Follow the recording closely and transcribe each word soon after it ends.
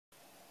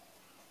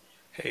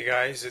Hey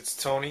guys, it's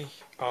Tony.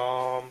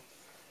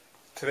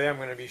 Today I'm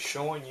going to be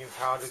showing you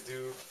how to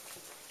do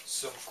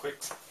some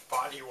quick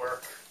body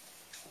work.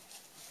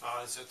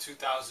 It's a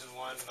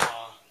 2001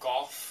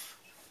 Golf.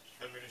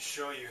 I'm going to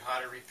show you how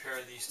to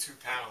repair these two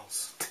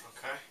panels.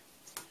 Okay?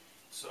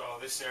 So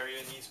this area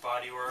needs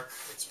body work.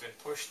 It's been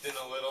pushed in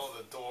a little,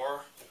 the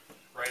door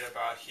right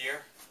about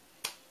here.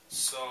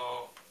 So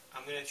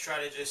I'm going to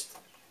try to just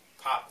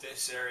pop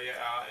this area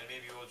out and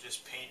maybe we'll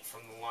just paint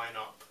from the line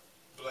up.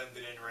 Blend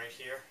it in right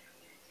here.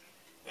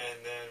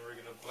 And then we're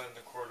going to blend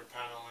the quarter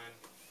panel in,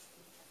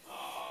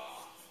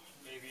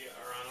 maybe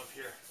around up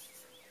here.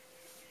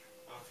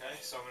 Okay,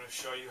 so I'm going to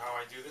show you how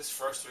I do this.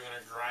 First we're going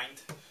to grind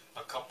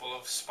a couple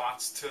of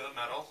spots to the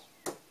metal,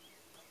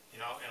 in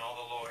all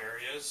the low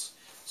areas,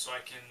 so I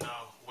can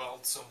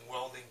weld some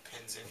welding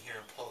pins in here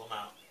and pull them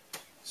out.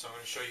 So I'm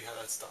going to show you how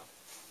that's done.